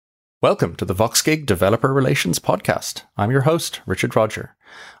Welcome to the VoxGig Developer Relations Podcast. I'm your host, Richard Roger.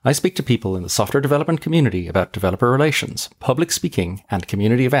 I speak to people in the software development community about developer relations, public speaking, and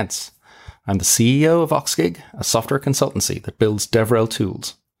community events. I'm the CEO of VoxGig, a software consultancy that builds DevRel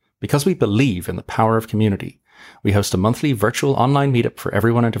tools. Because we believe in the power of community, we host a monthly virtual online meetup for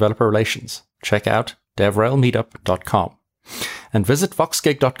everyone in developer relations. Check out devrelmeetup.com. And visit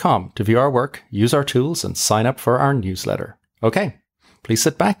voxgig.com to view our work, use our tools, and sign up for our newsletter. Okay. Please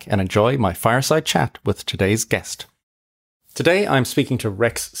sit back and enjoy my fireside chat with today's guest. Today, I'm speaking to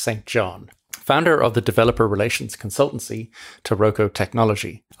Rex St. John, founder of the developer relations consultancy, Taroko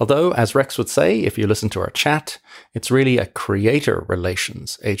Technology. Although, as Rex would say, if you listen to our chat, it's really a creator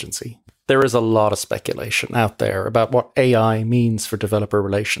relations agency. There is a lot of speculation out there about what AI means for developer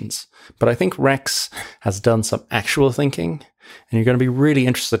relations, but I think Rex has done some actual thinking, and you're going to be really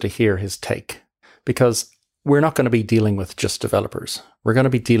interested to hear his take, because we're not going to be dealing with just developers. We're going to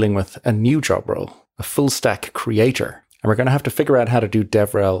be dealing with a new job role, a full stack creator. And we're going to have to figure out how to do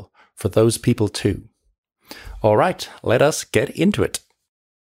DevRel for those people too. All right, let us get into it.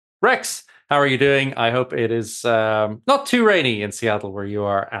 Rex, how are you doing? I hope it is not too rainy in Seattle where you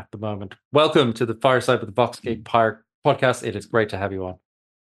are at the moment. Welcome to the Fireside with the VoxGig podcast. It is great to have you on.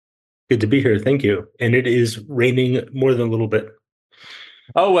 Good to be here. Thank you. And it is raining more than a little bit.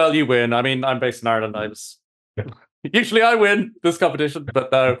 Oh, well, you win. I mean, I'm based in Ireland. Usually I win this competition,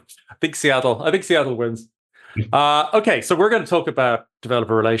 but no, I think Seattle wins. Okay, so we're going to talk about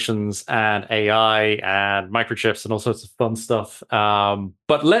developer relations and AI and microchips and all sorts of fun stuff.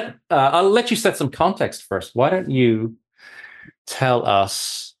 But I'll let you set some context first. Why don't you tell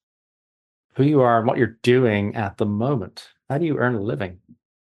us who you are and what you're doing at the moment? How do you earn a living?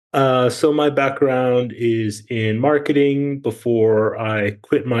 So my background is in marketing. Before I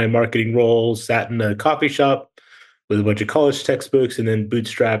quit my marketing role, sat in a coffee shop with a bunch of college textbooks and then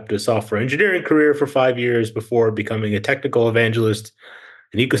bootstrapped a software engineering career for 5 years before becoming a technical evangelist,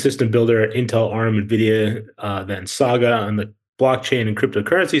 an ecosystem builder at Intel, ARM, NVIDIA, then Saga on the blockchain and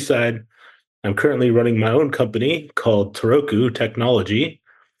cryptocurrency side. I'm currently running my own company called Taroko Technology,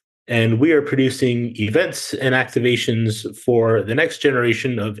 and we are producing events and activations for the next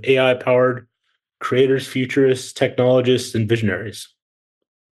generation of AI-powered creators, futurists, technologists, and visionaries.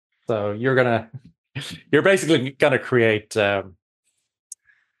 So you're basically going to create the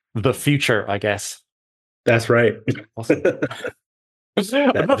future, I guess. That's right. Awesome.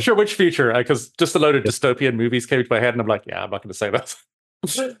 I'm not sure which future, because just a load of dystopian movies came to my head, and I'm like, yeah, I'm not going to say that.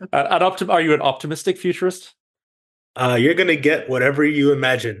 Are you an optimistic futurist? You're going to get whatever you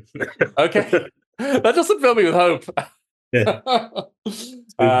imagine. Okay. That doesn't fill me with hope. Yeah.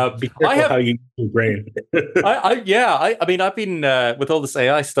 Be careful how you use your brain. I mean, I've been, with all this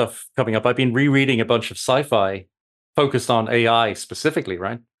AI stuff coming up, I've been rereading a bunch of sci-fi focused on AI specifically,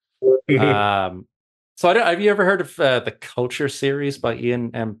 right? So have you ever heard of the Culture series by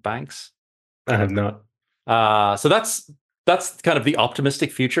Ian M. Banks? I have not. So that's kind of the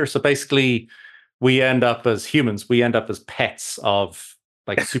optimistic future. So basically, we end up as humans, we end up as pets of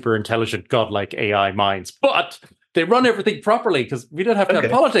like super intelligent, godlike AI minds. But they run everything properly because we don't have to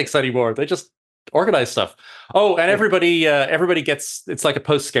have politics anymore. They just organize stuff. Oh, and everybody gets, it's like a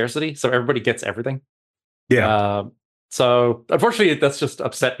post-scarcity, so everybody gets everything. Yeah. So unfortunately, that's just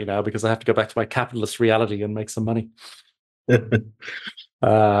upset me now because I have to go back to my capitalist reality and make some money.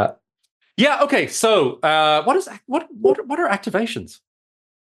 Yeah. Okay. So what are activations?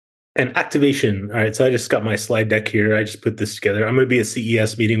 An activation. All right. So I just got my slide deck here. I just put this together. I'm going to be at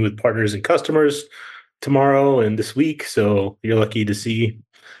CES meeting with partners and customers tomorrow and this week. So you're lucky to see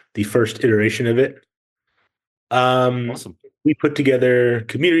the first iteration of it. Awesome. We put together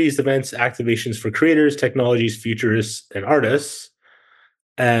communities, events, activations for creators, technologies, futurists, and artists.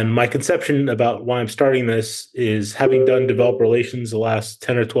 And my conception about why I'm starting this is having done developer relations the last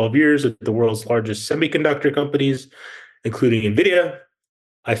 10 or 12 years at the world's largest semiconductor companies, including NVIDIA.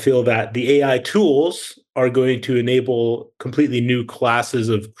 I feel that the AI tools are going to enable completely new classes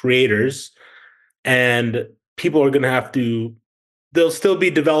of creators, and people are going to have to, they'll still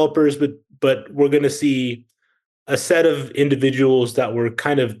be developers, but we're going to see a set of individuals that were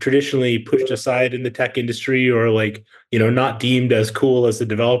kind of traditionally pushed aside in the tech industry or not deemed as cool as the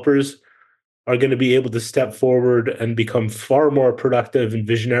developers are going to be able to step forward and become far more productive and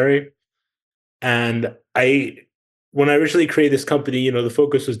visionary. And when I originally created this company, the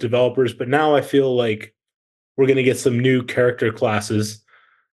focus was developers, but now I feel like we're going to get some new character classes,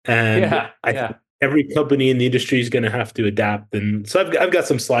 and I think every company in the industry is going to have to adapt. And so I've got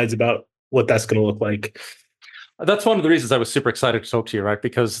some slides about what that's going to look like. That's one of the reasons I was super excited to talk to you, right?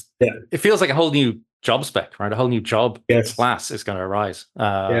 Because it feels like a whole new job spec, right? A whole new job Yes. class is going to arise.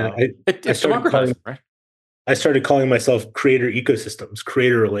 Yeah. I It's started calling democratizing, right? I started calling myself creator ecosystems,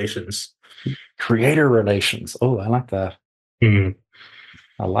 creator relations. Creator relations. Oh, I like that. Hmm.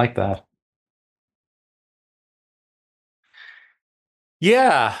 I like that.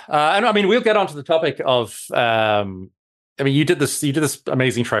 Yeah, and I mean, we'll get onto the topic of. I mean, you did this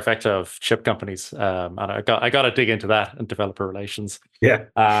amazing trifecta of chip companies, and I got to dig into that and developer relations Yeah.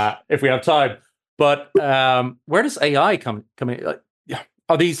 if we have time. But where does AI come in? Yeah,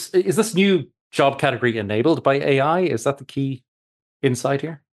 is this new job category enabled by AI? Is that the key insight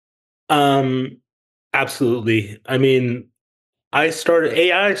here? Um, Absolutely. I mean, AI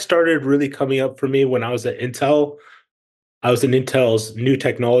started really coming up for me when I was at Intel. I was in Intel's new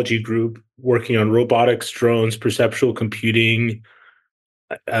technology group working on robotics, drones, perceptual computing,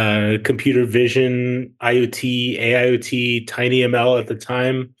 computer vision, IoT, AIoT, tiny ML at the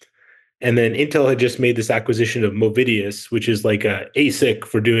time. And then Intel had just made this acquisition of Movidius, which is like a ASIC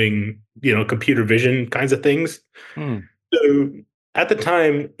for doing, computer vision kinds of things. Hmm. So at the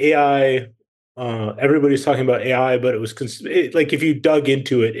time, AI, everybody's talking about AI, but like if you dug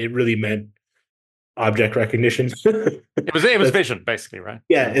into it, it really meant object recognition. It was That's vision, basically, right?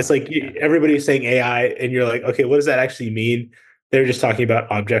 Yeah, it's like Yeah. everybody's saying AI, and you're like, okay, what does that actually mean? They're just talking about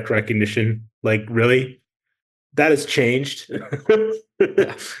object recognition. Like, really? That has changed.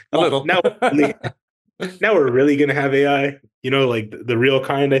 Yeah, a little. Now, really, now we're really going to have AI. Like the real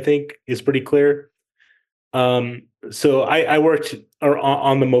kind. I think is pretty clear. So I worked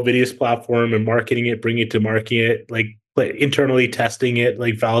on the Movidius platform and marketing it, bringing it to market, like internally testing it,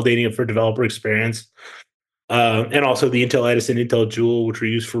 like validating it for developer experience. And also the Intel Edison, Intel Joule, which were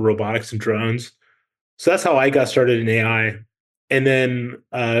used for robotics and drones. So that's how I got started in AI. And then,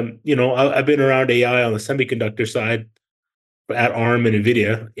 I've been around AI on the semiconductor side at ARM and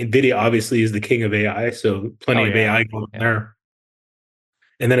NVIDIA. NVIDIA obviously is the king of AI, so Oh plenty of yeah, AI going on yeah. there.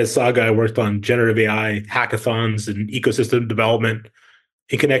 And then at Saga, I worked on generative AI hackathons and ecosystem development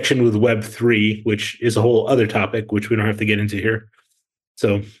in connection with Web3, which is a whole other topic, which we don't have to get into here.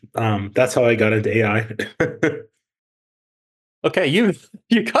 So that's how I got into AI. Okay, you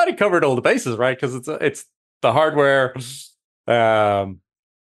kind of covered all the bases, right? Because it's the hardware, um,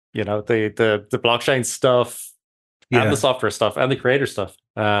 the blockchain stuff, and the Yeah. software stuff, and the creator stuff.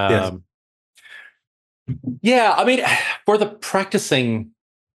 Yes. Yeah, I mean, for the practicing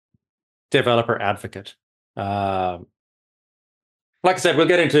developer advocate, um, like I said, we'll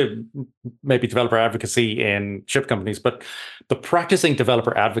get into maybe developer advocacy in chip companies, but the practicing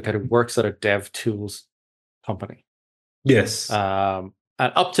developer advocate who works at a dev tools company. Yes. And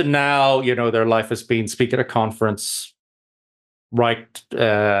up to now, their life has been speak at a conference, write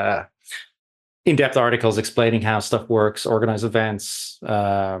in-depth articles explaining how stuff works, organize events.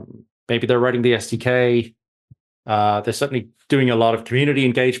 Maybe they're writing the SDK. They're certainly doing a lot of community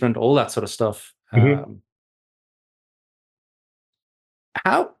engagement, all that sort of stuff. Mhm.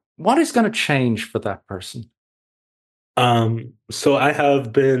 What is going to change for that person? So I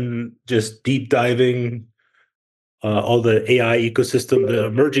have been just deep diving all the AI ecosystem, the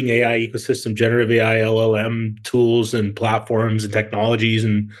emerging AI ecosystem, generative AI, LLM tools and platforms and technologies,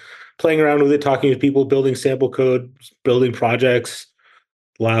 and playing around with it, talking to people, building sample code, building projects.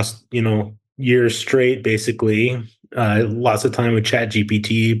 Last years straight, basically. Lots of time with Chat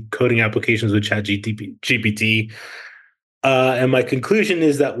GPT, coding applications with Chat GPT. And my conclusion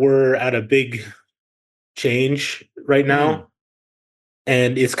is that we're at a big change right Hmm. now,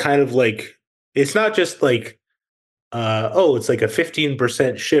 and it's kind of like it's not just like it's like a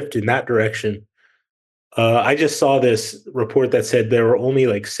 15% shift in that direction. I just saw this report that said there were only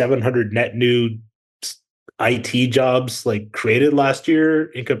like 700 net new IT jobs like created last year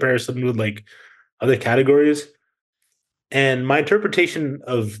in comparison with like other categories. And my interpretation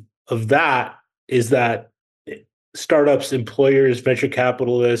of that is that startups, employers, venture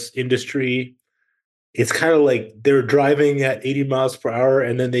capitalists, industry, it's kind of like they're driving at 80 miles per hour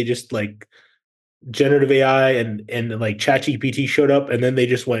and then they just like generative AI and like ChatGPT showed up and then they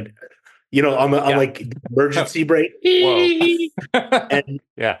just went, on Yeah. like emergency brake. Whoa. and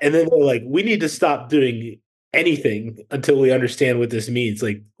Yeah. and then they're like, we need to stop doing anything until we understand what this means.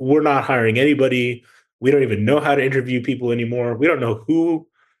 Like, we're not hiring anybody. We don't even know how to interview people anymore. We don't know who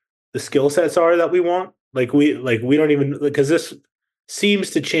the skill sets are that we want. Like we don't even, because this seems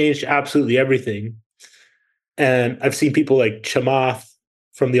to change absolutely everything. And I've seen people like Chamath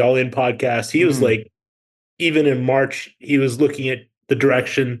from the All In podcast. He was Mm. like, even in March, he was looking at the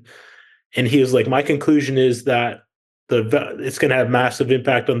direction, and he was like, my conclusion is that it's going to have massive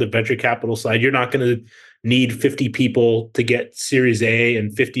impact on the venture capital side. You're not going to need 50 people to get Series A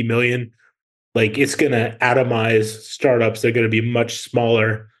and 50 million. Like it's going to atomize startups. They're going to be much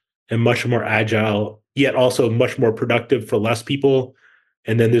smaller and much more agile, yet also much more productive for less people.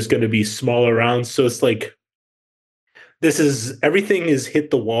 And then there's going to be smaller rounds. So it's like this is everything is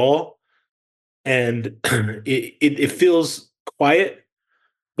hit the wall, and it feels quiet,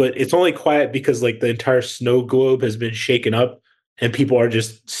 but it's only quiet because like the entire snow globe has been shaken up, and people are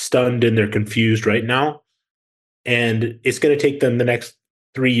just stunned and they're confused right now. And it's going to take them the next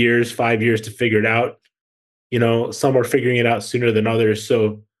 3 years, 5 years to figure it out. Some are figuring it out sooner than others.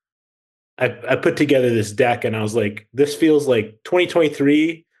 So I put together this deck and I was like, this feels like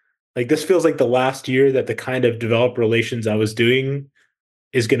 2023. Like this feels like the last year that the kind of developer relations I was doing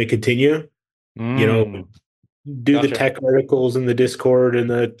is going to continue. You know, Mm, do the gotcha. tech articles in the Discord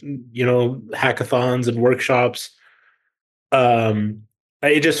and the hackathons and workshops. Um,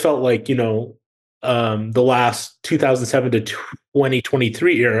 it just felt like the last 2007 to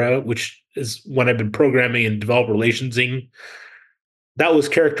 2023 era, which is when I've been programming and developer relationsing, that was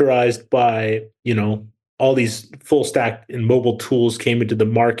characterized by all these full stack and mobile tools came into the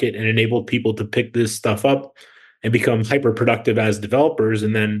market and enabled people to pick this stuff up and become hyper productive as developers.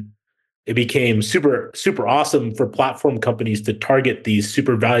 And then it became super super awesome for platform companies to target these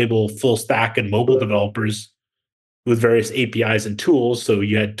super valuable full stack and mobile developers with various APIs and tools. So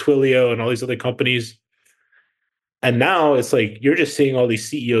you had Twilio and all these other companies. And now it's like you're just seeing all these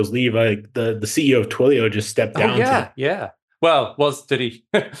CEOs leave. Like the CEO of Twilio just stepped Oh down today. yeah, yeah. Well, did he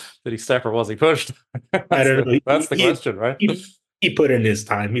did he step or was he pushed? I that's don't the know. that's the question, right? He put in his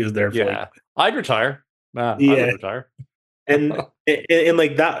time. He was there for like Yeah, I'd retire. Nah, I would yeah, retire. and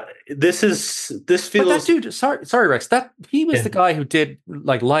like that. This But that feels dude, sorry, Rex. That he was yeah the guy who did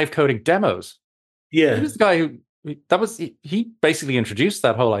like live coding demos. He yeah was the guy who he basically introduced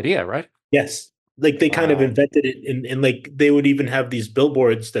that whole idea, right? yes. Like they kind of Wow. invented it, and like they would even have these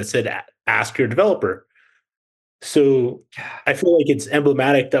billboards that said "Ask your developer." So I feel like it's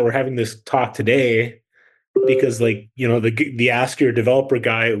emblematic that we're having this talk today because like the ask your developer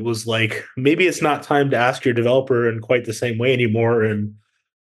guy was like maybe it's not time to ask your developer in quite the same way anymore, and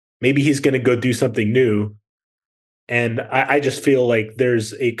maybe he's going to go do something new. And I just feel like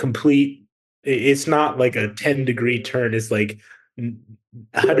there's a complete it's not like a 10-degree turn, it's like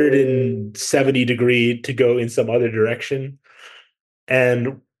 170-degree to go in some other direction.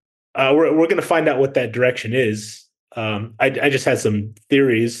 And we're going to find out what that direction is. I just had some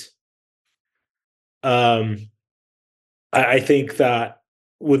theories. um, I think that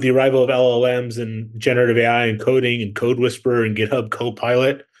with the arrival of LLMs and generative AI and coding and Code Whisperer and GitHub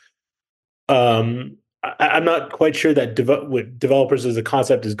Copilot, I'm not quite sure that with developers as a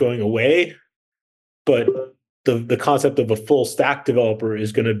concept is going away, but the concept of a full stack developer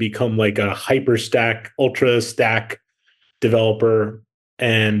is going to become like a hyper stack, ultra stack developer.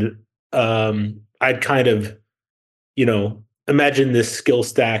 And I'd kind of imagine this skill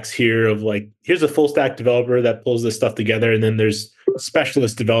stacks here of like here's a full stack developer that pulls this stuff together, and then there's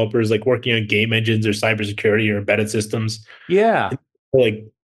specialist developers like working on game engines or cybersecurity or embedded systems, Yeah. like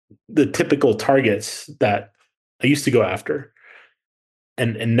the typical targets that I used to go after.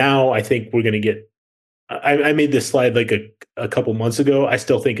 And now I think we're going to get. I made this slide like a couple months ago. I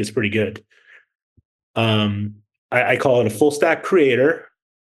still think it's pretty good. Um, I call it a full stack creator.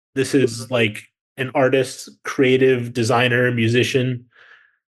 This is like an artist, creative designer, musician,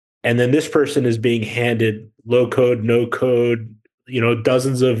 and then this person is being handed low code, no code,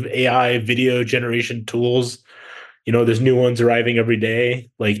 dozens of AI video generation tools. There's new ones arriving every day,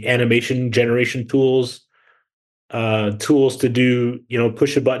 like animation generation tools, tools to do,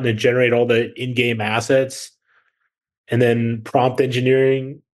 push a button and generate all the in-game assets, and then prompt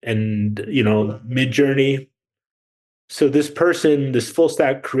engineering and, mid journey. So this person, this full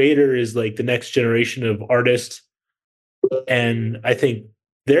stack creator is like the next generation of artists. And I think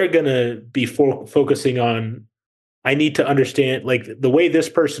they're going to be focusing on, I need to understand like the way this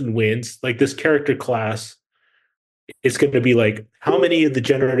person wins, like this character class. It's going to be like, how many of the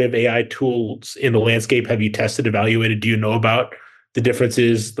generative AI tools in the landscape have you tested, evaluated? Do you know about the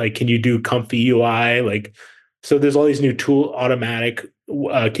differences? Like, can you do comfy UI? Like, so there's all these new tool automatic.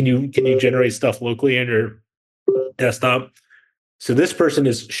 Can you generate stuff locally in your desktop? So this person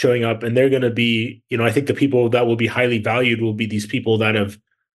is showing up, and they're going to be, I think the people that will be highly valued will be these people that have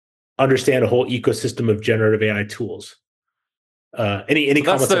understand a whole ecosystem of generative AI tools. Any So that's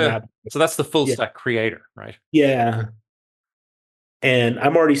comments on the that? so that's the full Yeah, stack creator, right? yeah. And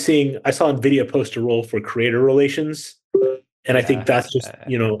I'm already seeing. I saw NVIDIA post a role for creator relations, and I think Yeah. that's just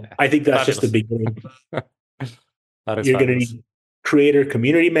I think that's just the Fabulous. beginning. That is You're going to fabulous. need creator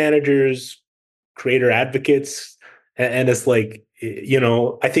community managers, creator advocates, and it's like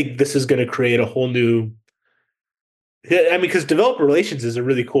I think this is going to create a whole new. I mean, because developer relations is a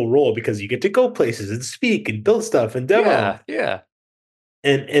really cool role because you get to go places and speak and build stuff and demo. Yeah, yeah.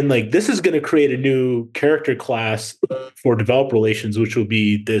 And like this is going to create a new character class for developer relations, which will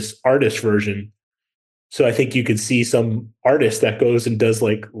be this artist version. So I think you could see some artist that goes and does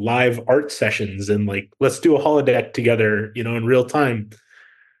like live art sessions and like let's do a holodeck together, in real time.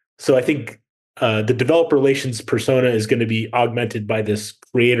 So I think the developer relations persona is going to be augmented by this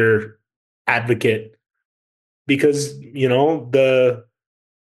creator advocate because the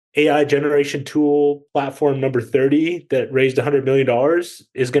AI generation tool platform number 30 that raised $100 million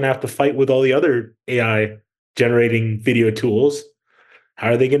is going to have to fight with all the other AI generating video tools. How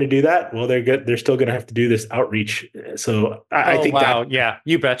are they going to do that? Well, they're good. They're still going to have to do this outreach. So I Oh think that wow, yeah,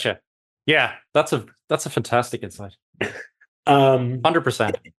 you betcha. Yeah, that's a fantastic insight. um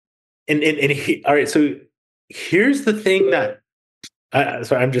 100%. all right. So here's the thing that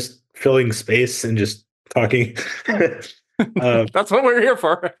sorry, I'm just filling space and just talking. uh, That's what we're here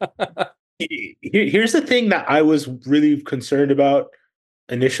for. Here's the thing that I was really concerned about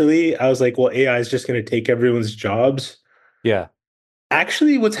initially. I was like, well, AI is just going to take everyone's jobs. Yeah.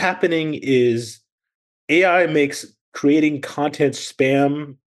 Actually, what's happening is AI makes creating content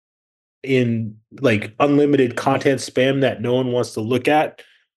spam in like unlimited content spam that no one wants to look at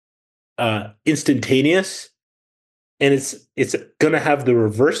instantaneous. And it's going to have the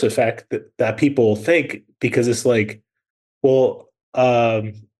reverse effect that people think because it's like, well,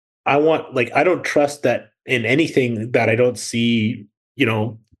 I don't trust that in anything that I don't see,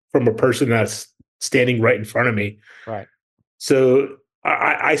 from a person that's standing right in front of me. Right. So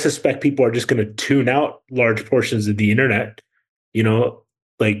I suspect people are just going to tune out large portions of the internet,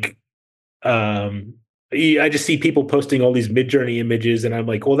 like um, I just see people posting all these Midjourney images, and I'm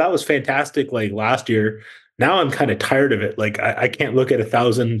like, well, that was fantastic, like last year. Now I'm kind of tired of it. Like I can't look at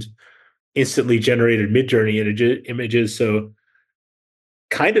 1,000 instantly generated Midjourney images. So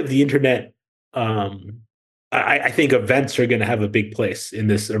kind of the internet. I think events are going to have a big place in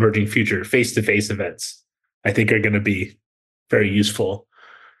this emerging future. Face-to-face events, I think, are going to be very useful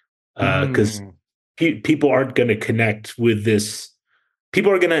because Mm. people aren't going to connect with this.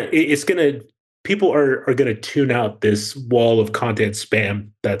 People are gonna. It's gonna. People are gonna tune out this wall of content spam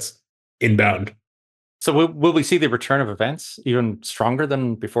that's inbound. So will we see the return of events even stronger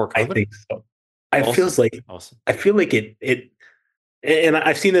than before I COVID? think so. I feels Awesome. like Awesome. I feel like it, and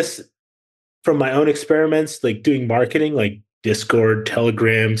I've seen this from my own experiments, like doing marketing, like Discord,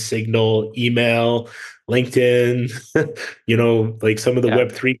 Telegram, Signal, email, LinkedIn, like some of the Yeah.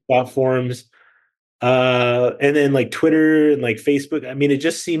 Web3 platforms, and then like Twitter and like Facebook. I mean, it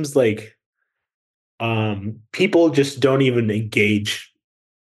just seems like people just don't even engage,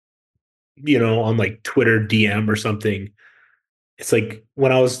 on like Twitter DM or something. It's like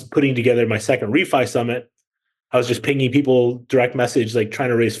when I was putting together my second refi summit, I was just pinging people direct message, like trying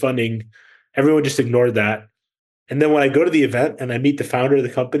to raise funding. Everyone just ignored that. And then when I go to the event and I meet the founder of the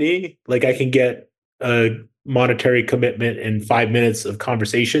company, like I can get a monetary commitment in 5 minutes of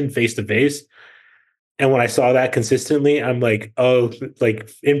conversation face to face. And when I saw that consistently, I'm like, oh,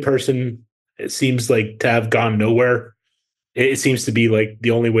 like in person, it seems like to have gone nowhere. It seems to be like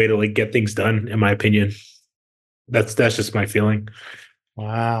the only way to like get things done, in my opinion. That's just my feeling.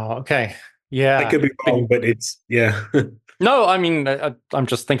 Wow. Okay. I Yeah. could be wrong, but it's yeah. No, I mean, I'm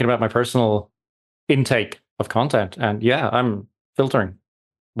just thinking about my personal intake of content, and yeah, I'm filtering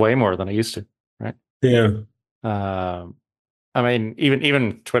way more than I used to. Right. Yeah. Um, I mean,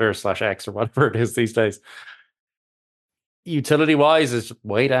 even Twitter slash X or whatever it is these days, utility wise is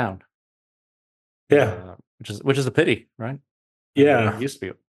way down, Yeah. which is a pity, right? It Yeah. used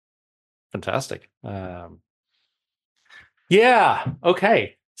to be fantastic. Yeah.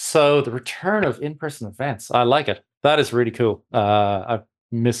 Okay. So the return of in-person events, I like it. That is really cool. I've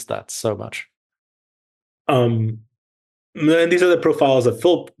missed that so much. Um and these are the profiles of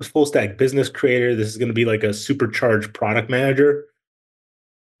full stack business creator. This is going to be like a supercharged product manager.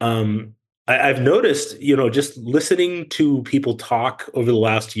 I've noticed, just listening to people talk over the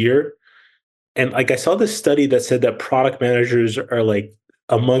last year, and like I saw this study that said that product managers are like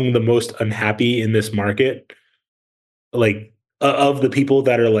among the most unhappy in this market. Like of the people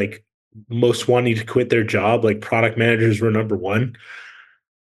that are like most wanting to quit their job, like product managers were number one.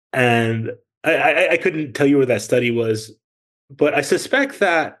 And I couldn't tell you where that study was, but I suspect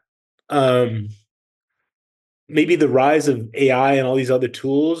that maybe the rise of AI and all these other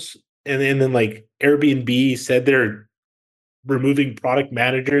tools, and then like Airbnb said they're removing product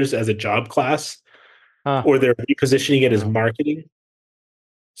managers as a job class, Huh. or they're repositioning it as Wow. marketing.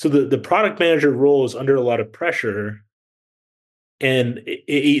 So the product manager role is under a lot of pressure. And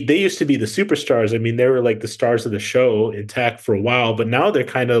they used to be the superstars. I mean, they were like the stars of the show in tech for a while, but now they're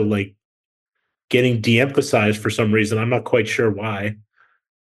kind of like getting de-emphasized for some reason. I'm not quite sure why.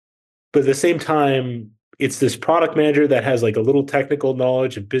 But at the same time, it's this product manager that has like a little technical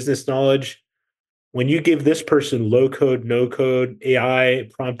knowledge and business knowledge. When you give this person low code, no code, AI,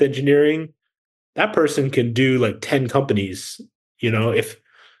 prompt engineering, that person can do like 10 companies, if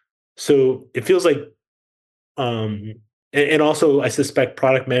so it feels like um and also I suspect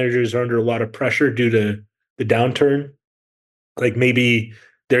product managers are under a lot of pressure due to the downturn. Like maybe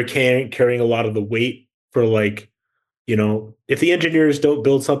they're carrying a lot of the weight for like, if the engineers don't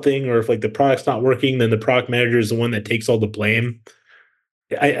build something or if like the product's not working, then the product manager is the one that takes all the blame.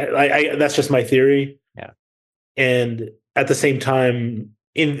 I that's just my theory. Yeah. And at the same time,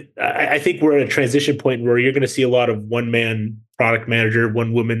 I think we're at a transition point where you're going to see a lot of one man product manager,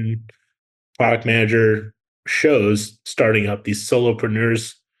 one woman product manager shows starting up, these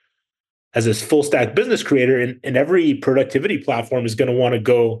solopreneurs as this full stack business creator. And every productivity platform is going to want to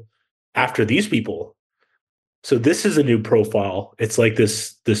go after these people. So this is a new profile. It's like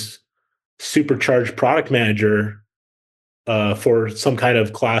this supercharged product manager for some kind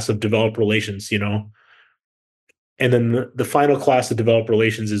of class of developer relations. And then the final class of developer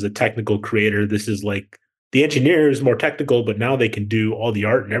relations is a technical creator. This is like the engineer is more technical, but now they can do all the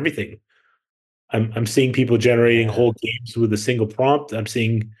art and everything. I'm seeing people generating whole games with a single prompt. I'm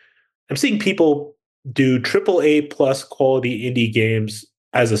seeing people do AAA plus quality indie games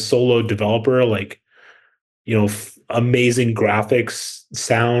as a solo developer, like amazing graphics,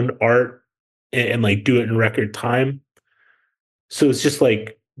 sound, art, and like do it in record time. So it's just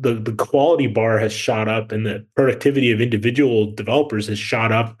like the quality bar has shot up and the productivity of individual developers has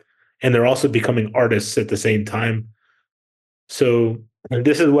shot up, and they're also becoming artists at the same time. So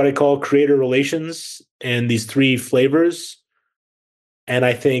this is what I call creator relations and these three flavors. And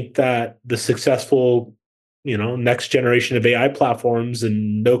I think that the successful, next generation of AI platforms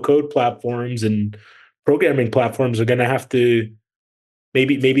and no code platforms and programming platforms are going to have to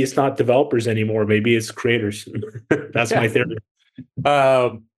maybe it's not developers anymore. Maybe it's creators. That's my theory.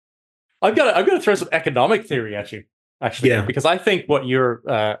 I've got to throw some economic theory at you, actually, Yeah. because I think what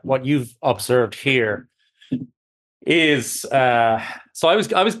you've observed here is so I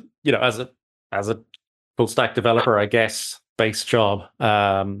was as a full stack developer, I guess, base job.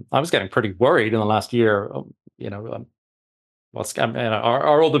 I was getting pretty worried in the last year. Are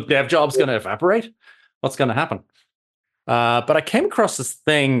all the dev jobs going to evaporate? What's going to happen? But I came across this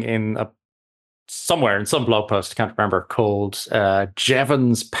thing somewhere in some blog post, I can't remember, called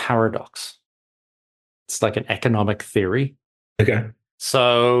Jevons paradox. It's like an economic theory. Okay.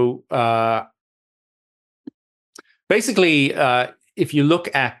 So basically, if you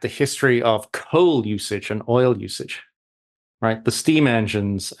look at the history of coal usage and oil usage, right, the steam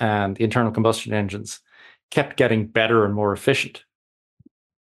engines and the internal combustion engines kept getting better and more efficient.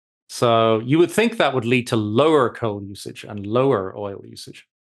 So you would think that would lead to lower coal usage and lower oil usage.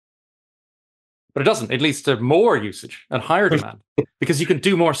 But it doesn't. It leads to more usage and higher demand because you can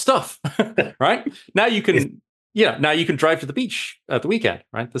do more stuff, right? Now you can, now you can drive to the beach at the weekend,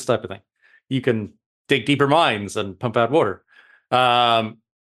 right? This type of thing. You can dig deeper mines and pump out water.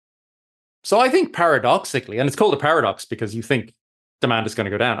 So I think paradoxically, and it's called a paradox because you think demand is going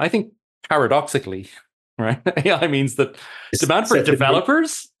to go down. I think paradoxically, right? AI means that demand for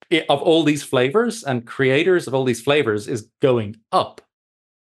developers of all these flavors and creators of all these flavors is going up.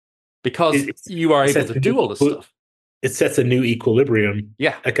 Because you are able to do all this stuff. It sets a new equilibrium,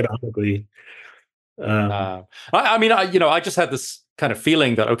 yeah, economically. I just had this kind of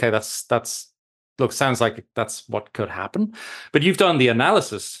feeling that okay, sounds like that's what could happen. But you've done the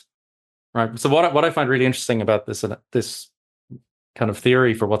analysis, right? So what I find really interesting about this kind of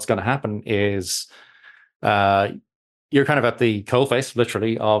theory for what's going to happen is, you're kind of at the coalface,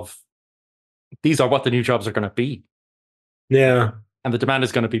 literally, of these are what the new jobs are going to be. Yeah. And the demand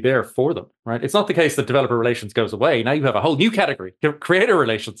is going to be there for them, right? It's not the case that developer relations goes away. Now you have a whole new category, creator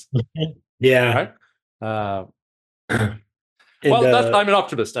relations. Yeah. Right? I'm an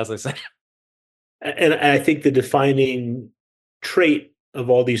optimist, as I say. And I think the defining trait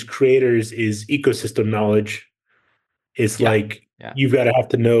of all these creators is ecosystem knowledge. It's you've got to have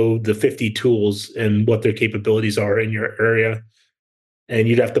to know the 50 tools and what their capabilities are in your area. And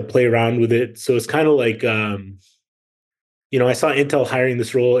you'd have to play around with it. So it's kind of like, I saw Intel hiring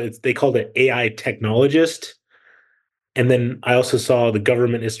this role. They called it AI technologist. And then I also saw the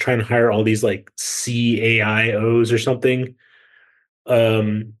government is trying to hire all these like CAIOs or something.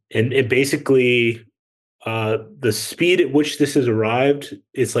 And it basically, the speed at which this has arrived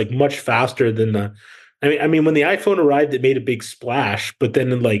is like much faster than the I mean, when the iPhone arrived, it made a big splash, but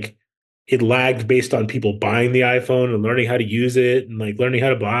then like it lagged based on people buying the iPhone and learning how to use it and like learning how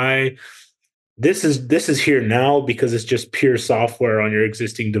to buy. This is here now because it's just pure software on your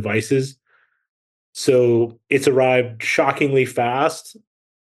existing devices. So it's arrived shockingly fast,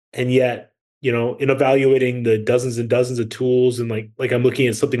 and yet, in evaluating the dozens and dozens of tools, and like I'm looking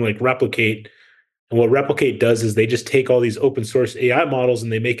at something like Replicate, and what Replicate does is they just take all these open source AI models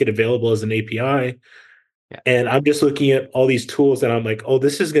and they make it available as an API. Yeah. And I'm just looking at all these tools and I'm like, oh,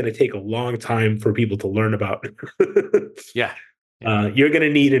 this is going to take a long time for people to learn about. Yeah. Yeah. You're going to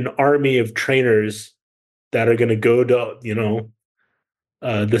need an army of trainers that are going to go to,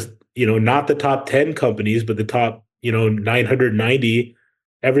 this, not the top 10 companies, but the top, 990.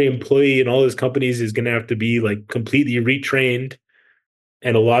 Every employee in all those companies is going to have to be like completely retrained.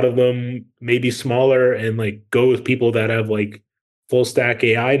 And a lot of them may be smaller and like go with people that have like full stack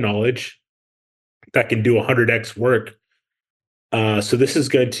AI knowledge that can do 100x work. So this is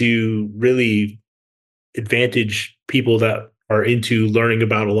going to really advantage people that are into learning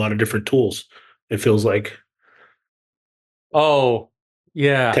about a lot of different tools. It feels like Oh,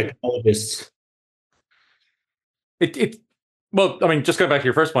 yeah. technologists. It well, I mean, just go back to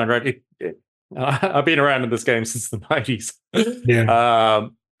your first point, right? I've been around in this game since the 90s. Yeah.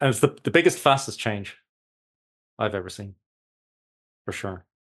 And it's the biggest, fastest change I've ever seen, for sure.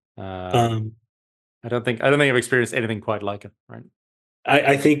 Um, I don't think I've experienced anything quite like it, right?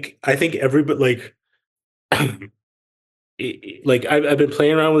 I think everybody like like I've been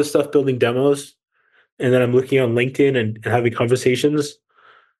playing around with stuff, building demos, and then I'm looking on LinkedIn and having conversations,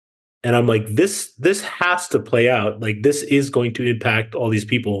 and I'm like, this has to play out. Like this is going to impact all these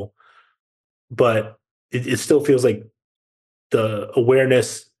people, but it still feels like the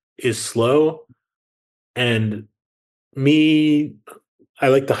awareness is slow. And me, I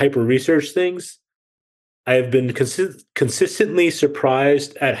like to hyper research things. I have been consistently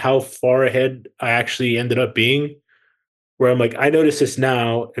surprised at how far ahead I actually ended up being. Where I'm like, I notice this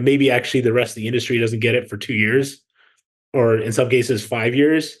now, and maybe actually the rest of the industry doesn't get it for 2 years, or in some cases 5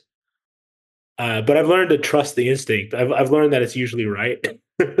 years. But I've learned to trust the instinct. I've learned that it's usually right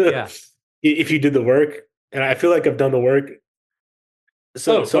Yeah. if you did the work, and I feel like I've done the work.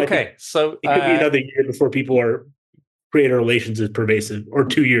 So Oh, so I think okay. So, it could be another year before people are creator relations is pervasive, or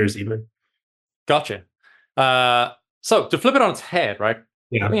 2 years even. gotcha. So to flip it on its head, right?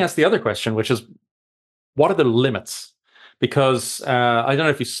 Let Yeah. me ask the other question, which is, what are the limits? Because I don't know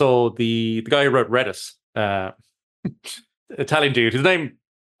if you saw the guy who wrote Redis, Italian dude. His name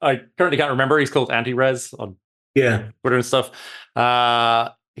I currently can't remember. He's called Anti-Res on Yeah. Twitter and stuff.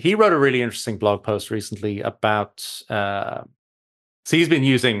 He wrote a really interesting blog post recently about. So he's been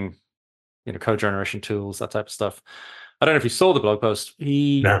using, code generation tools, that type of stuff. I don't know if you saw the blog post.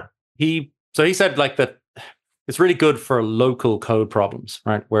 No. He said like that. It's really good for local code problems,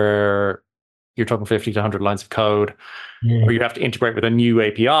 right? Where you're talking 50 to 100 lines of code, or Mm. you have to integrate with a new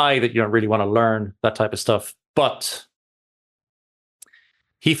API that you don't really want to learn, that type of stuff. But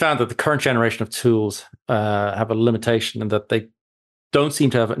he found that the current generation of tools have a limitation in that they don't seem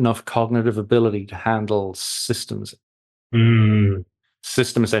to have enough cognitive ability to handle Mm.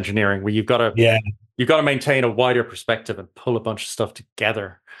 systems engineering, where Yeah. you've got to maintain a wider perspective and pull a bunch of stuff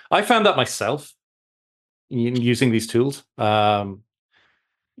together. I found that myself in using these tools. I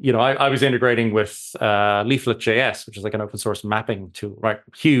was integrating with Leaflet.js, which is like an open source mapping tool, right?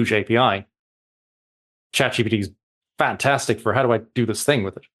 Huge API. ChatGPT is fantastic for how do I do this thing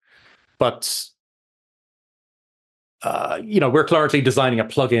with it. But we're currently designing a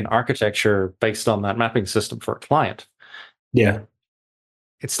plugin architecture based on that mapping system for a client. Yeah.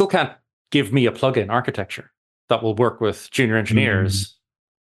 It still can't give me a plugin architecture that will work with junior Mm. engineers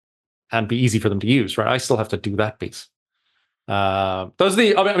and be easy for them to use, right? I still have to do that piece. Those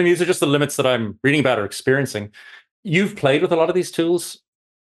are these are just the limits that I'm reading about or experiencing. You've played with a lot of these tools.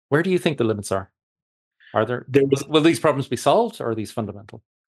 Where do you think the limits are? Are there, There was will these problems be solved, or are these fundamental?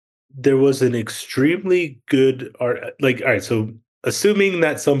 there was an extremely good art, like, all right, so assuming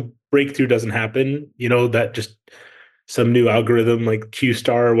that some breakthrough doesn't happen, that just some new algorithm like Q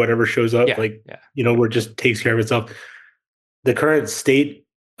star or whatever shows up, Yeah, like, yeah, where it just takes care of itself. The current state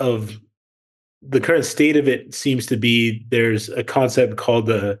of it seems to be there's a concept called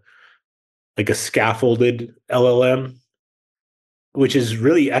a scaffolded LLM, which is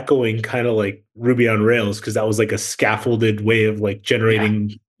really echoing kind of like Ruby on Rails, because that was like a scaffolded way of like yeah.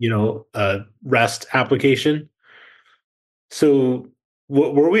 generating, a REST application. So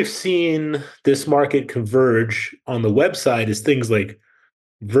where we've seen this market converge on the website is things like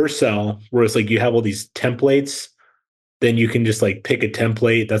Vercel, where it's like you have all these templates then you can just like pick a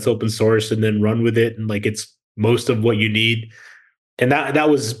template that's open source and then run with it, and like it's most of what you need. And that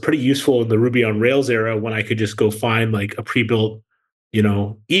was pretty useful in the Ruby on Rails era when I could just go find like a pre-built,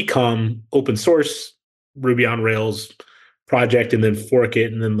 ecom open source Ruby on Rails project and then fork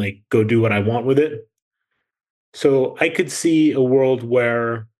it and then like go do what I want with it. So I could see a world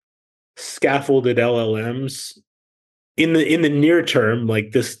where scaffolded LLMs in the near term,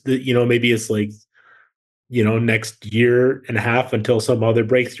 like maybe it's like, next year and a half until some other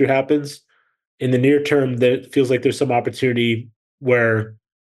breakthrough happens. In the near term, that feels like there's some opportunity where,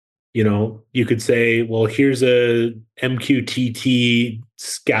 you could say, well, here's a MQTT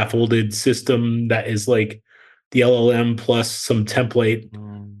scaffolded system that is like the LLM plus some template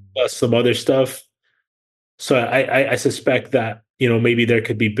plus some other stuff. So I suspect that, maybe there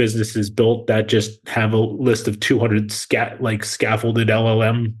could be businesses built that just have a list of 200 scaffolded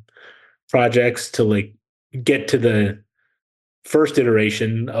LLM projects to like get to the first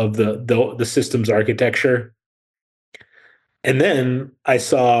iteration of the systems architecture. And then I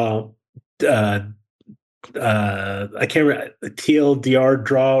saw I can't remember, TLDR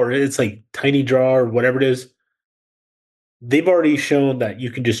draw, or it's like tiny draw or whatever it is. They've already shown that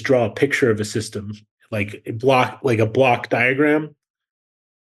you can just draw a picture of a system, like a block diagram,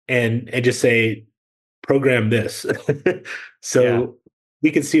 and just say program this. So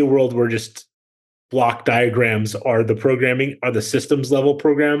we can see a world where just block diagrams are the systems level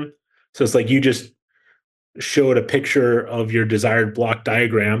program. So it's like you just showed a picture of your desired block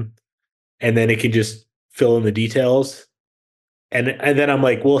diagram, and then it can just fill in the details. And then I'm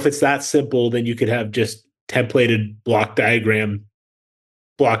like, well, if it's that simple, then you could have just templated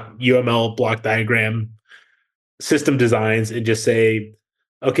UML block diagram system designs and just say,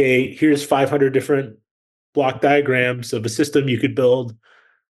 okay, here's 500 different block diagrams of a system you could build.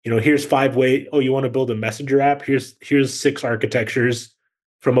 Here's 5 ways. Oh, you want to build a messenger app? Here's 6 architectures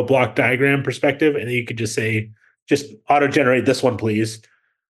from a block diagram perspective, and then you could just say, just auto generate this one, please.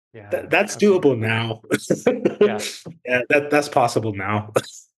 Yeah, that's doable now. Yeah, that's possible now.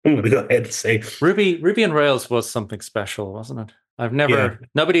 I'm going to go ahead and say Ruby on Rails was something special, wasn't it?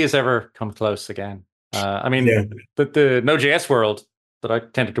 Nobody has ever come close again. The Node.js world that I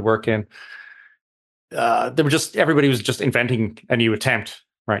tended to work in, everybody was just inventing a new attempt,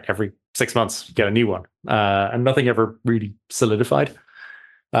 right? Every 6 months, you get a new one, and nothing ever really solidified.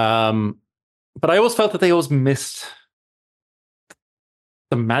 But I always felt that they always missed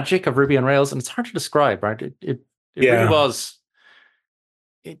the magic of Ruby on Rails, and it's hard to describe, right? It really was,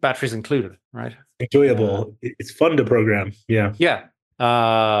 batteries included, right? Enjoyable. It's fun to program. Yeah. Yeah.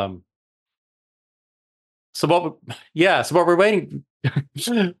 So what we're waiting.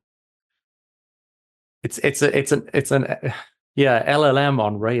 it's an LLM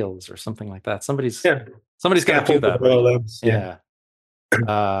on Rails or something like that. Somebody's got to do that. Right? LLMs, yeah.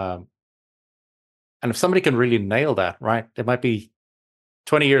 And if somebody can really nail that, right, it might be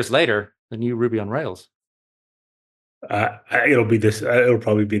 20 years later the new Ruby on Rails. It'll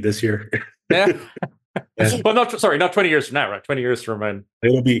probably be this year. Yeah. Well, not 20 years from now, right? 20 years from when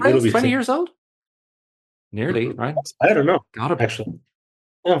it'll be 20 years old. Nearly, right? I don't know. Gotta be. Actually,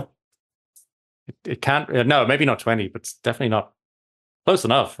 yeah. It can't. No, maybe not 20, but it's definitely not close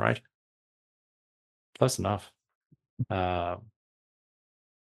enough, right? Close enough. Yeah.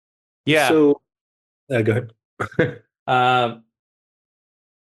 So, go ahead.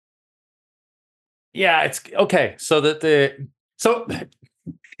 Yeah, it's okay. So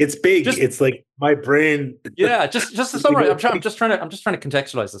it's big. It's like my brain. Yeah, just to summarize, I'm just trying to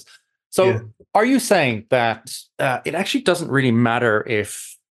contextualize this. So, Are you saying that it actually doesn't really matter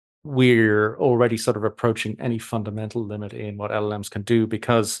if we're already sort of approaching any fundamental limit in what LLMs can do,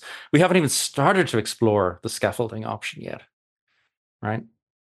 because we haven't even started to explore the scaffolding option yet, right?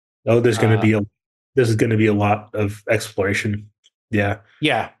 Oh, this is going to be a lot of exploration. Yeah.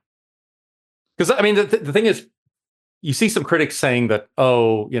 Yeah. Because I mean, the thing is, you see some critics saying that,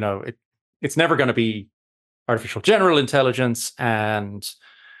 it's never going to be artificial general intelligence, and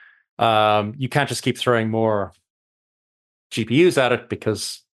you can't just keep throwing more GPUs at it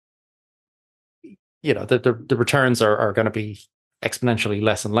because the returns are going to be exponentially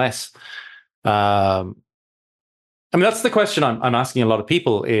less and less. I mean, that's the question I'm asking a lot of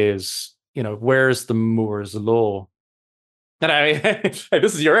people is, where's the Moore's law? And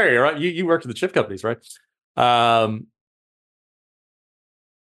this is your area, right? You worked with the chip companies, right?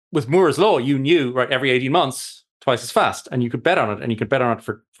 With Moore's law, you knew, right, every 18 months, twice as fast, and you could bet on it, and you could bet on it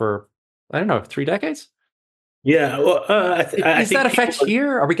for I don't know, 3 decades. Yeah. Well, is that effect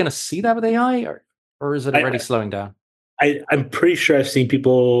here? Are we going to see that with AI, or is it already slowing down? I'm pretty sure I've seen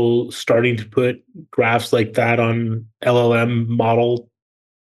people starting to put graphs like that on LLM model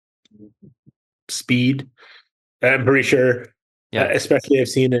speed. I'm pretty sure, Yeah. especially I've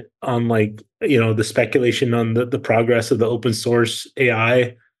seen it on like, the speculation on the progress of the open source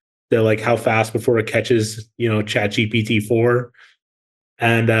AI. They're like how fast before it catches, Chat GPT 4.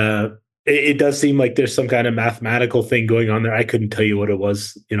 And it does seem like there's some kind of mathematical thing going on there. I couldn't tell you what it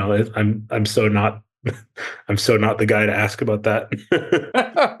was. I'm so not I'm so not the guy to ask about that.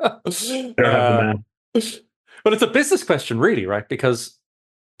 I don't have the math. But it's a business question, really, right? Because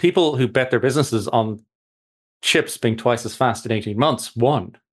people who bet their businesses on chips being twice as fast in 18 months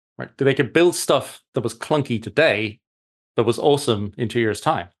won, right? They could build stuff that was clunky today that was awesome in 2 years'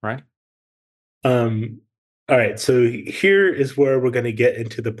 time, right? Um, all right, so here is where we're going to get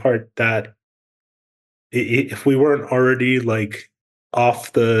into the part that if we weren't already like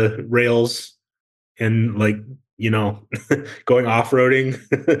off the rails and like going off-roading,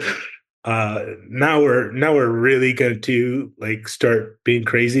 now we're really going to like start being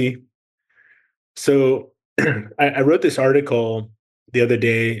crazy. So I wrote this article the other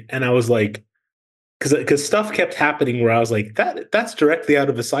day, and I was like, because stuff kept happening where I was like, that's directly out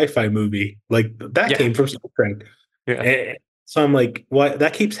of a sci-fi movie, like that Yeah. came from Star Trek. Yeah. And so I'm like, what?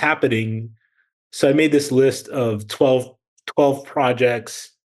 That keeps happening. So I made this list of 12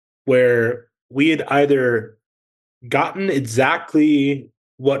 projects where we had either gotten exactly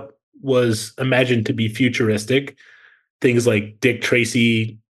what was imagined to be futuristic, things like Dick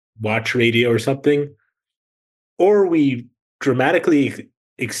Tracy watch radio or something, or we dramatically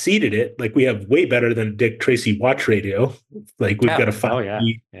exceeded it. Like we have way better than Dick Tracy watch radio. Like we've Yeah. got a Oh, yeah.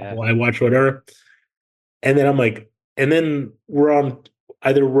 5G Yeah. I watch whatever. And then I'm like, and then we're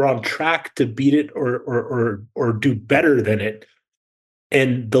on track to beat it or do better than it.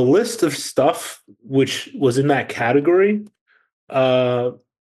 And the list of stuff which was in that category, uh,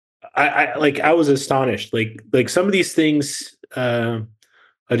 I was astonished. Like some of these things, I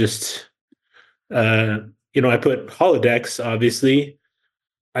just I put holodecks. Obviously,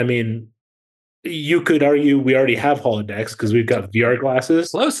 I mean, you could argue we already have holodecks because we've got VR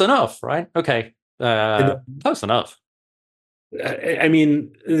glasses, Close enough, right? Okay. and Close enough. I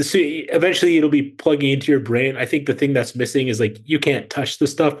mean, so eventually it'll be plugging into your brain. I think the thing that's missing is like you can't touch the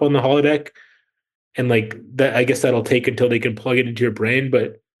stuff on the holodeck, and like that. I guess that'll take until they can plug it into your brain.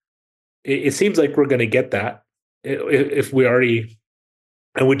 But it seems like we're going to get that if we already.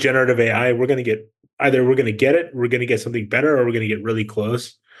 And with generative AI, we're going to get either we're going to get it, we're going to get something better, or we're going to get really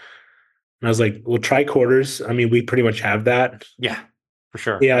close. And I was like, well, tricorders. I mean, we pretty much have that. Yeah, for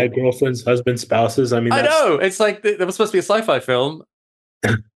sure. AI girlfriends, husbands, spouses. I mean, I that's know. It's like there was supposed to be a sci-fi film,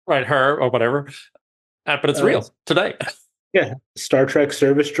 right? Her or whatever. But it's real today. Yeah, Star Trek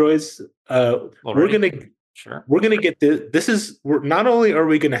service droids. We're Already? gonna Sure. we're gonna get this. We're not only are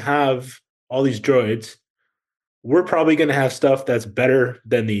we gonna have all these droids, we're probably gonna have stuff that's better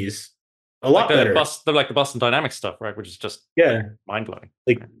than these, a Like lot the better. bus, like the Boston Dynamics stuff, right? Which is just Yeah, mind blowing.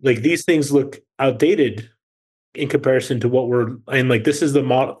 like these things look outdated in comparison to what we're and like this is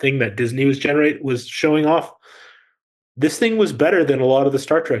the thing that Disney was showing off. This thing was better than a lot of the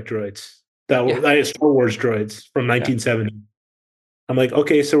Star Trek droids that were Star Wars droids from 1970. I'm like,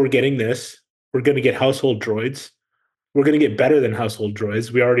 okay, so we're getting this. We're going to get household droids. We're going to get better than household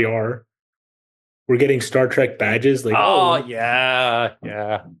droids. We already are. We're getting Star Trek badges. Like, yeah.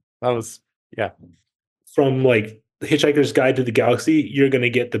 That was from like the Hitchhiker's Guide to the Galaxy, you're going to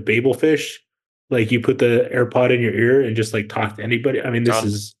get the Babelfish. Like, you put the AirPod in your ear and just like talk to anybody. I mean, this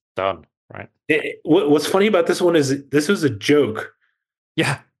is done, right? What's funny about this one is this was a joke.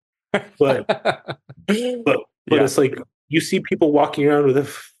 Yeah. but it's like you see people walking around with a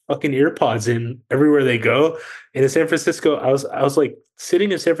fucking earpods in everywhere they go. And in San Francisco, I was like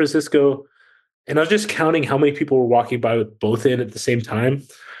sitting in San Francisco, and I was just counting how many people were walking by with both in at the same time,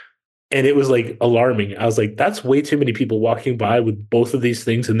 and it was like alarming. I was like, that's way too many people walking by with both of these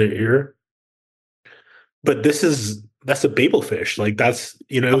things in their ear. But that's a Babelfish. Like that's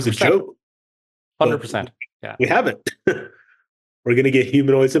it was a joke. 100%. Yeah, we have it. We're going to get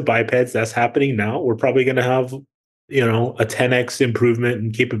humanoids and bipeds. That's happening now. We're probably going to have, a 10x improvement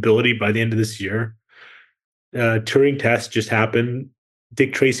in capability by the end of this year. Turing test just happened.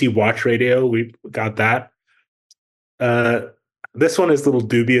 Dick Tracy watch radio. We got that. This one is a little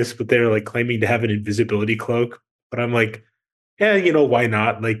dubious, but they're like claiming to have an invisibility cloak. But I'm like, yeah, why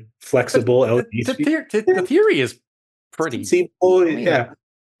not? Like flexible LED. The theory is pretty simple. Yeah.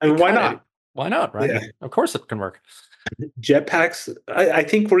 I mean, why not? Why not? Right? Yeah. Of course it can work. Jetpacks. I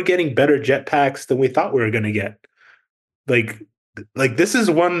think we're getting better jetpacks than we thought we were going to get. Like this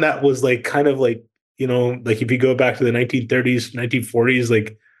is one that was like kind of like like if you go back to the 1930s, 1940s,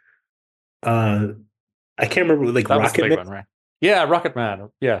 like uh I can't remember, like That was the Rocket big Man. one, right? Yeah, Rocket Man.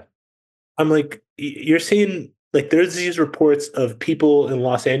 Yeah. I'm like, you're seeing like there's these reports of people in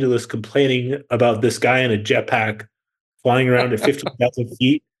Los Angeles complaining about this guy in a jetpack flying around at 15,000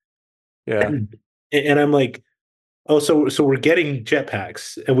 feet. Yeah. And I'm like, oh, so we're getting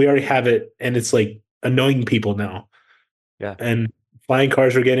jetpacks and we already have it, and it's like annoying people now. Yeah. And flying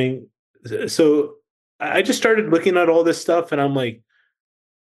cars are getting so I just started looking at all this stuff and I'm like,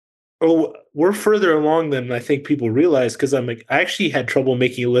 oh, we're further along than I think people realize, because I'm like, I actually had trouble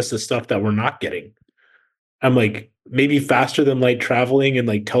making a list of stuff that we're not getting. I'm like, maybe faster than light traveling and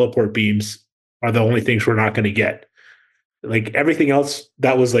like teleport beams are the only things we're not going to get. Like everything else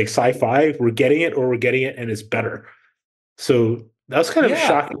that was like sci-fi, we're getting it, or we're getting it and it's better. So that was kind of Yeah.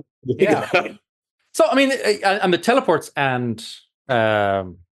 shocking to think Yeah. about. So, I mean, and the teleports and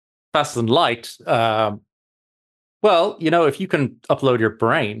faster than light, well, if you can upload your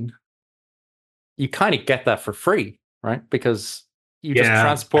brain, you kind of get that for free, right? Because you just Yeah.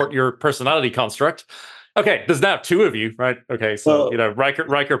 transport your personality construct. Okay, there's now two of you, right? Okay, so Well,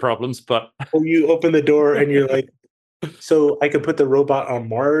 Riker problems, but you open the door and you're like, so I could put the robot on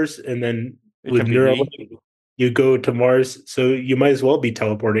Mars, and then it with can be me. Neuralink, you go to Mars. So you might as well be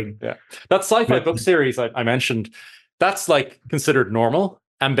teleporting. Yeah, that sci-fi book series I mentioned, that's like considered normal,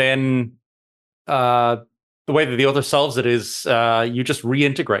 and then uh, the way that the other solves it is you just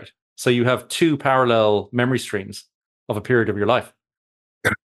reintegrate. So you have two parallel memory streams of a period of your life.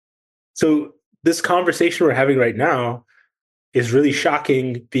 So this conversation we're having right now is really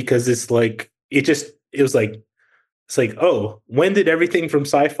shocking, because it was like, it's like, oh, when did everything from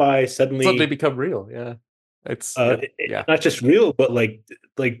sci-fi Suddenly suddenly become real. Yeah, yeah. not just real, but like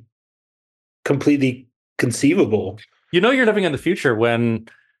completely conceivable? You're living in the future when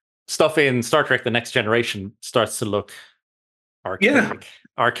stuff in Star Trek: The Next Generation starts to look Yeah.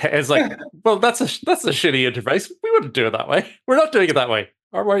 archaic. It's like, well, that's a shitty interface. We wouldn't do it that way. We're not doing it that way.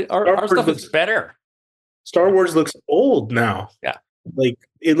 Our stuff is better. Star Wars looks old now. Yeah. Like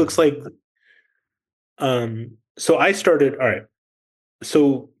it looks like so I started, all right.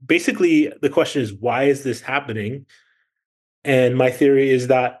 So basically the question is, why is this happening? And my theory is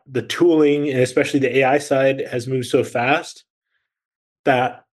that the tooling, and especially the AI side, has moved so fast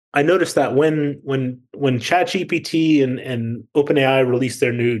that I noticed that when ChatGPT and OpenAI released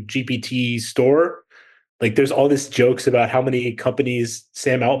their new GPT store, like there's all this jokes about how many companies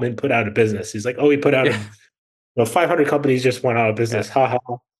Sam Altman put out of business. He's like, oh, he put out Yeah. 500 companies just went out of Yeah. business. Ha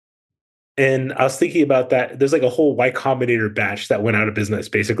ha. And I was thinking about that. There's like a whole Y Combinator batch that went out of business,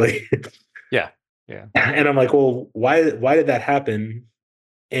 basically. Yeah. Yeah. And I'm like, well, why did that happen?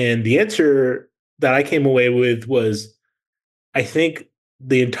 And the answer that I came away with was, I think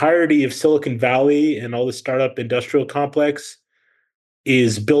the entirety of Silicon Valley and all the startup industrial complex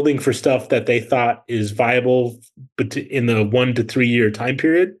is building for stuff that they thought is viable, but in the 1 to 3 year time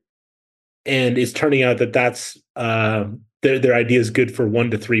period, and it's turning out that that's their idea is good for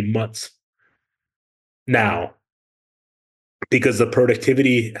 1 to 3 months now, because the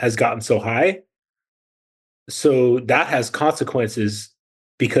productivity has gotten so high. So that has consequences,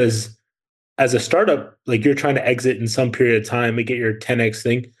 because as a startup, like you're trying to exit in some period of time and get your 10x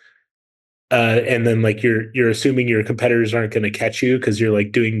thing. And then like you're assuming your competitors aren't going to catch you because you're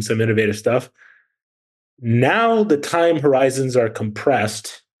like doing some innovative stuff. Now the time horizons are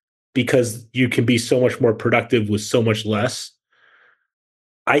compressed because you can be so much more productive with so much less.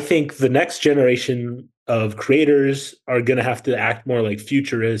 I think the next generation of creators are going to have to act more like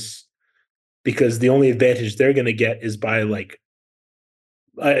futurists, because the only advantage they're going to get is by like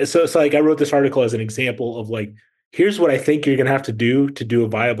so it's like I wrote this article as an example of like, here's what I think you're going to do a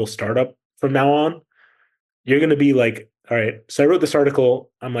viable startup from now on. You're going to be like, all right, so I wrote this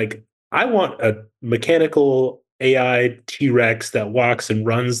article. I'm like, I want a mechanical AI T-Rex that walks and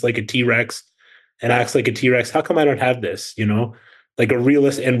runs like a T-Rex and acts like a T-Rex. How come I don't have this? Like a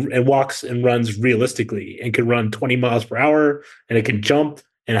realist, and walks and runs realistically and can run 20 miles per hour, and it can jump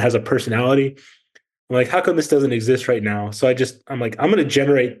and it has a personality. I'm like, how come this doesn't exist right now? So I'm like, I'm going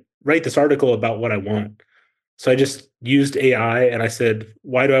to write this article about what I want. So I just used AI and I said,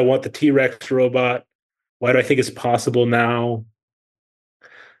 why do I want the T-Rex robot? Why do I think it's possible now?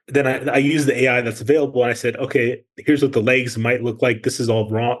 Then I used the AI that's available and I said, okay, here's what the legs might look like. This is all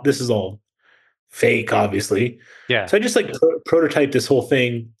wrong. This is all fake, obviously. Yeah. So I just like prototyped this whole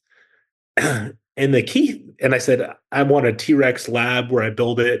thing. And the key, and I said, I want a T-Rex lab where I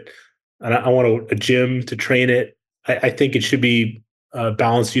build it, and I want a gym to train it. I think it should be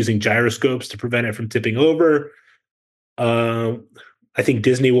balanced using gyroscopes to prevent it from tipping over. I think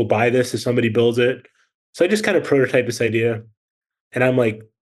Disney will buy this if somebody builds it. So I just kind of prototype this idea. And I'm like,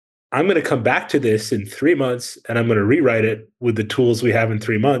 I'm going to come back to this in 3 months and I'm going to rewrite it with the tools we have in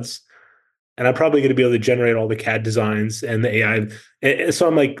 3 months. And I'm probably going to be able to generate all the CAD designs and the AI. And so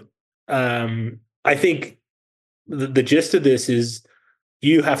I'm like, I think the gist of this is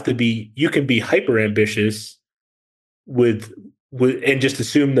you can be hyper ambitious with and just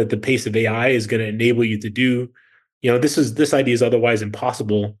assume that the pace of AI is going to enable you to do, this idea is otherwise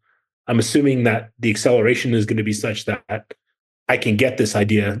impossible. I'm assuming that the acceleration is going to be such that I can get this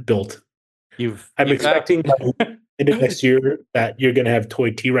idea built. I'm expecting by the end of next year that you're going to have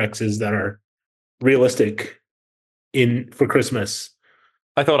toy T-Rexes that are realistic for Christmas.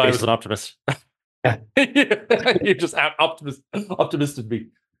 I thought I was an optimist. You just optimisted me.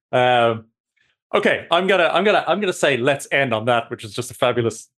 Okay, I'm gonna say let's end on that, which is just a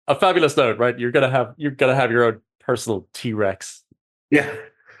fabulous note, right? You're gonna have your own personal T-Rex. Yeah.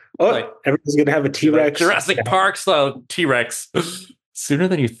 Oh, like, everyone's gonna have a T-Rex. Jurassic Park style T-Rex. Sooner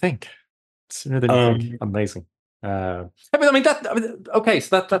than you think. Amazing. Okay,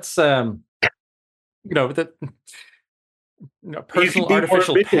 so that's personal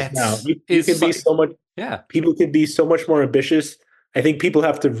artificial pets now. You can be so much. Yeah, people can be so much more ambitious. I think people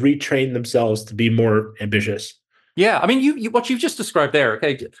have to retrain themselves to be more ambitious. Yeah, I mean, you what you've just described there.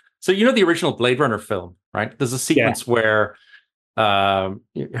 Okay, so the original Blade Runner film, right? There's a sequence where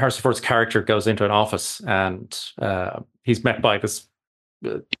Harrison Ford's character goes into an office and he's met by this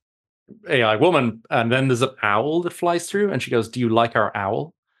AI woman, and then there's an owl that flies through, and she goes, "Do you like our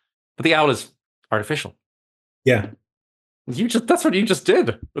owl?" But the owl is artificial. Yeah. That's what you just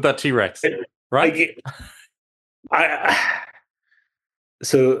did with that T-Rex, right?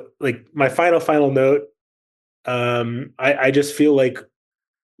 So like my final note, I just feel like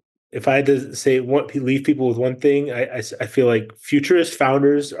if I had to say leave people with one thing, I feel like futurist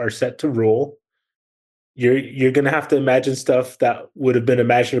founders are set to rule. You're going to have to imagine stuff that would have been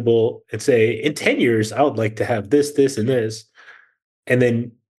imaginable and say, in 10 years, I would like to have this, this, and this. And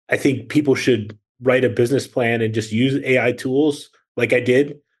then I think people should write a business plan and just use AI tools like I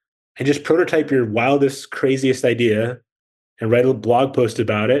did and just prototype your wildest, craziest idea and write a blog post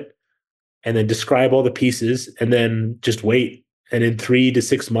about it and then describe all the pieces and then just wait. And in 3 to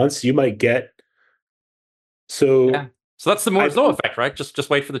 6 months, you might get. So that's the Moore's law effect, right?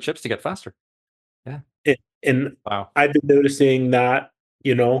 Just wait for the chips to get faster. Yeah. And wow. I've been noticing that,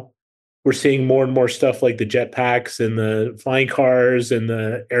 we're seeing more and more stuff like the jetpacks and the flying cars and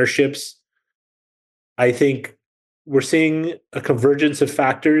the airships. I think we're seeing a convergence of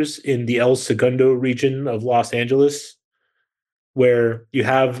factors in the El Segundo region of Los Angeles, where you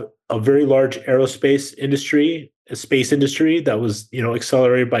have a very large aerospace industry, a space industry that was,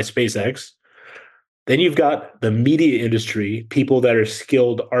 accelerated by SpaceX. Then you've got the media industry, people that are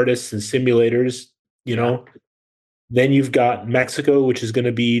skilled artists and simulators, Then you've got Mexico, which is going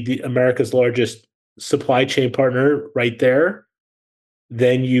to be America's largest supply chain partner right there.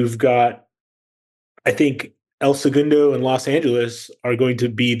 Then you've got, I think El Segundo and Los Angeles are going to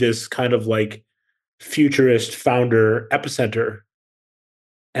be this kind of like futurist founder epicenter.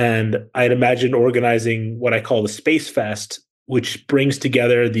 And I'd imagine organizing what I call the Space Fest, which brings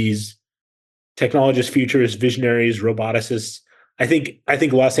together these technologists, futurists, visionaries, roboticists. I think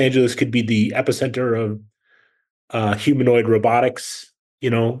Los Angeles could be the epicenter of humanoid robotics,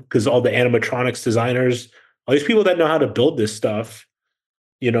 because all the animatronics designers, all these people that know how to build this stuff,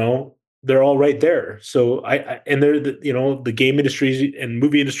 they're all right there. So and they're the game industries and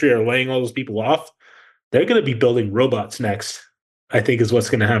movie industry are laying all those people off. They're going to be building robots next, I think, is what's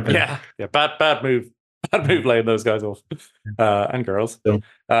going to happen. Yeah. Bad move laying those guys off and girls. So,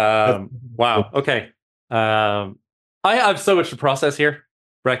 wow. Okay. I have so much to process here,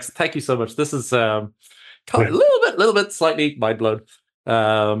 Rex. Thank you so much. This is a little bit slightly mind blown.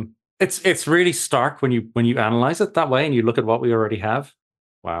 It's really stark when you analyze it that way and you look at what we already have.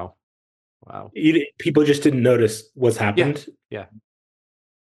 Wow. People just didn't notice what's happened. Yeah.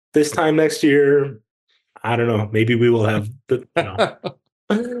 This time next year, I don't know. Maybe we will have the.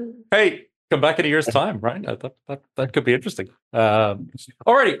 Hey, come back in a year's time, right? That could be interesting.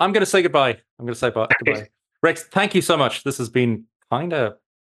 Alrighty, I'm going to say goodbye. I'm going to say goodbye. Rex, thank you so much. This has been kind of,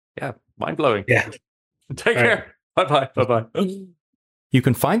 mind blowing. Yeah. Take care. Bye bye. You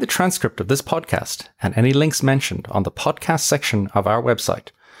can find the transcript of this podcast and any links mentioned on the podcast section of our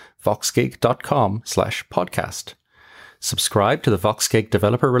website, voxgeek.com/podcast. Subscribe to the VoxGeek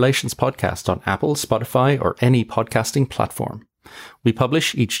Developer Relations podcast on Apple, Spotify, or any podcasting platform. We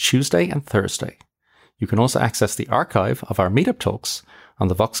publish each Tuesday and Thursday. You can also access the archive of our meetup talks on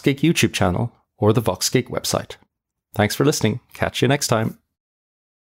the VoxGeek YouTube channel or the VoxGeek website. Thanks for listening. Catch you next time.